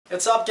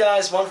What's up,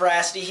 guys?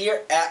 OneVeracity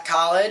here at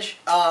college.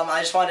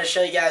 I just wanted to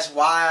show you guys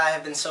why I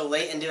have been so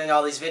late in doing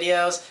all these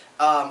videos,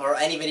 or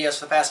any videos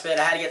for the past bit.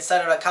 I had to get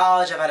settled at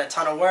college. I've had a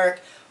ton of work,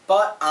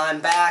 but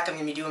I'm back. I'm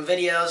going to be doing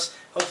videos,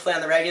 hopefully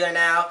on the regular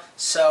now.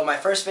 So my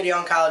first video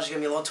in college is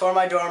going to be a little tour of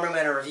my dorm room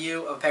and a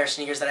review of a pair of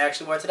sneakers that I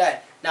actually wore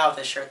today. Not with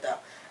this shirt, though.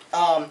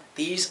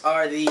 These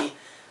are the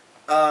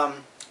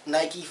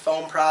Nike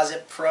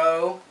Foamposite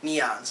Pro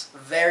Neons.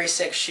 Very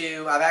sick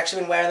shoe. I've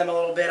actually been wearing them a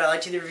little bit. I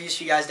like to do the reviews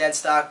for you guys dead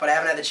stock, but I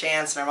haven't had the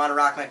chance, and I want to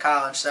rock them at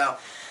college. So,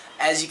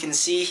 as you can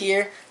see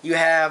here, you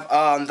have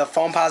the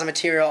Foamposite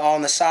material all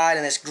on the side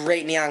in this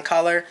great neon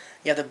color.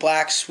 You have the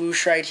black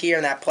swoosh right here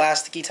and that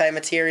plasticky type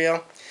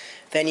material.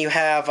 Then you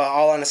have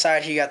all on the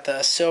side here, you got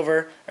the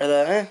silver, or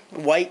the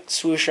white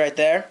swoosh right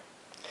there.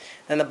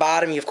 Then the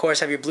bottom, you of course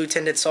have your blue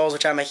tinted soles,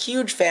 which I'm a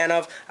huge fan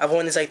of. I've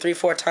worn these like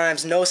 3-4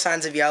 times, no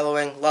signs of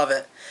yellowing, love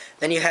it.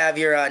 Then you have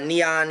your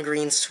neon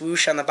green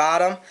swoosh on the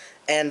bottom,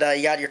 and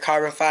you got your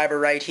carbon fiber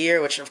right here,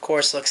 which of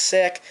course looks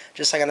sick,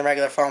 just like on the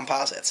regular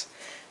Foamposites.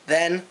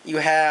 Then you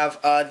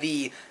have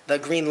the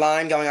green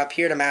line going up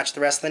here to match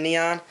the rest of the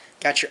neon.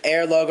 Got your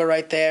Air logo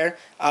right there,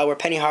 where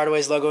Penny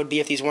Hardaway's logo would be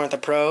if these weren't the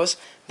pros.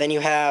 Then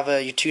you have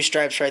your 2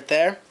 stripes right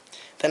there.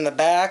 Then the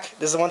back,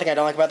 this is the one thing I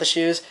don't like about the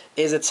shoes,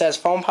 is it says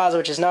Foamposite,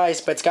 which is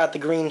nice, but it's got the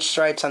green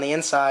stripes on the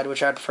inside,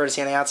 which I'd prefer to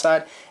see on the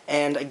outside.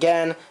 And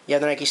again, you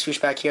have the Nike swoosh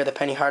back here, the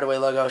Penny Hardaway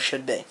logo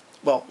should be.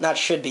 Well, not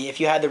should be. If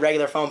you had the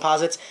regular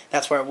Foamposites,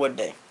 that's where it would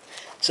be.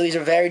 So these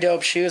are very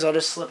dope shoes. I'll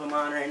just slip them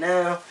on right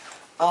now.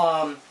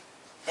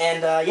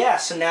 Yeah,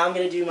 so now I'm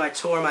going to do my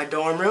tour of my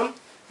dorm room.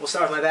 We'll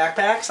start with my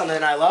backpack, something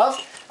that I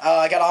love.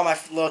 I got all my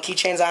little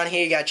keychains on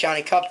here. You got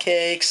Johnny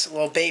Cupcakes,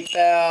 little Bape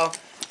Bell,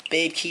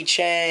 Babe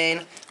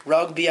keychain,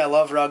 Rugby, I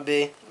love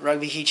Rugby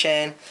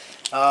keychain.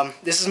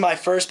 This is my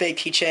first Babe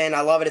keychain.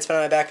 I love it. It's been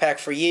on my backpack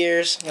for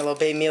years. Got a little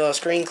Babe Milo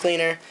screen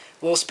cleaner,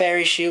 little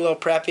Sperry shoe, little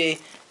preppy,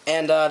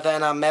 and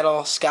then a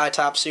metal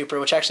Skytop Super,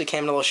 which actually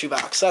came in a little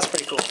shoebox. So that's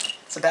pretty cool.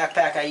 It's a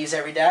backpack I use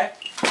every day.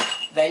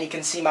 Then you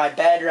can see my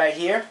bed right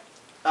here.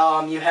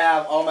 You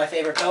have all my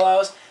favorite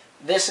pillows.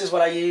 This is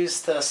what I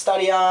use to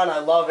study on. I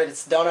love it.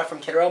 It's Donut from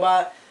Kid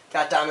Robot.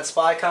 Got Diamond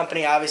Supply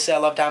Company. Obviously, I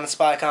love Diamond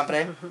Supply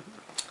Company.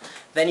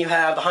 Then you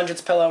have the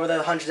Hundreds pillow over there,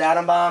 the Hundreds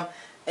Atom Bomb.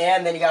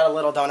 And then you got a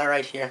little donut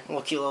right here, a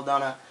little cute little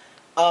donut.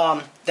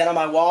 Then on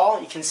my wall,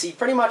 you can see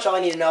pretty much all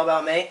I need to know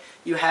about me.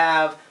 You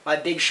have my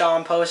Big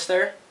Sean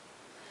poster.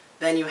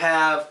 Then you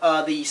have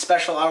the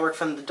special artwork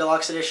from the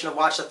deluxe edition of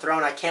Watch the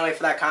Throne. I can't wait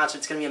for that concert.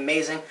 It's going to be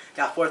amazing.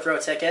 Got 4th row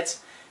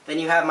tickets. Then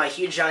you have my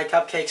huge Johnny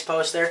Cupcakes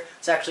poster.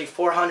 It's actually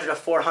 400 of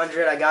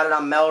 400. I got it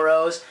on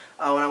Melrose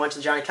when I went to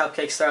the Johnny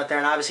Cupcakes store out there.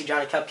 And obviously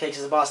Johnny Cupcakes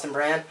is a Boston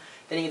brand.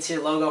 Then you can see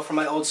the logo from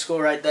my old school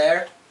right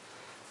there.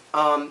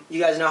 You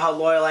guys know how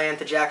loyal I am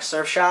to Jack's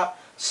Surf Shop,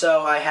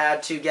 so I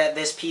had to get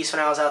this piece when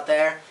I was out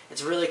there.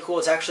 It's really cool.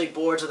 It's actually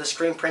boards with a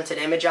screen printed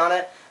image on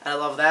it, and I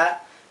love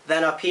that.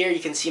 Then up here you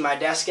can see my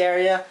desk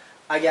area.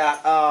 I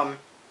got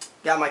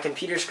my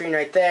computer screen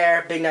right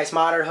there, big nice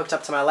monitor hooked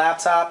up to my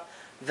laptop.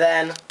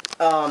 Then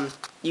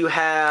you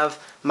have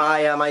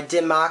my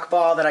dim mock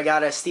ball that I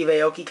got at a Steve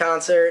Aoki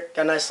concert.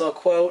 Got a nice little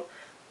quote.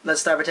 Let's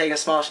start by taking a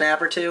small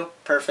snap or two.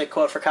 Perfect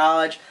quote for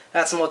college.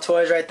 Got some little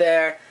toys right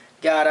there.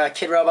 Got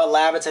Kid Robot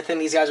Labbits. I think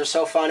these guys are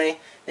so funny.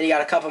 Then you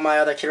got a couple of my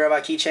other Kid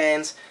Robot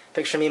keychains.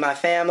 Picture of me and my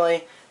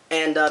family.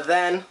 And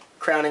then,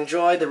 crowning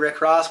joy, the Rick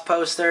Ross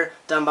poster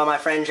done by my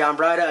friend John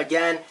Brida.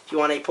 Again, if you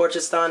want any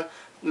portraits done,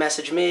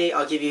 message me.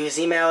 I'll give you his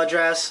email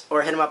address,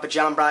 or hit him up at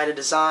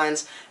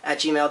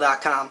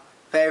johnbridadesigns@gmail.com.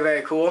 Very,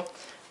 very cool.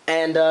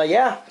 And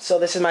yeah, so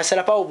this is my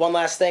setup. Oh, one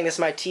last thing. This is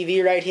my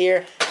TV right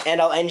here.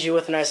 And I'll end you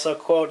with a nice little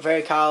quote.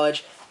 Very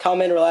college.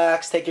 Come in,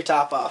 relax, take your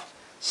top off.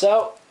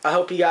 So, I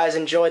hope you guys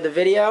enjoyed the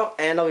video,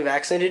 and I'll be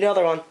back soon to do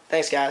another one.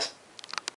 Thanks, guys.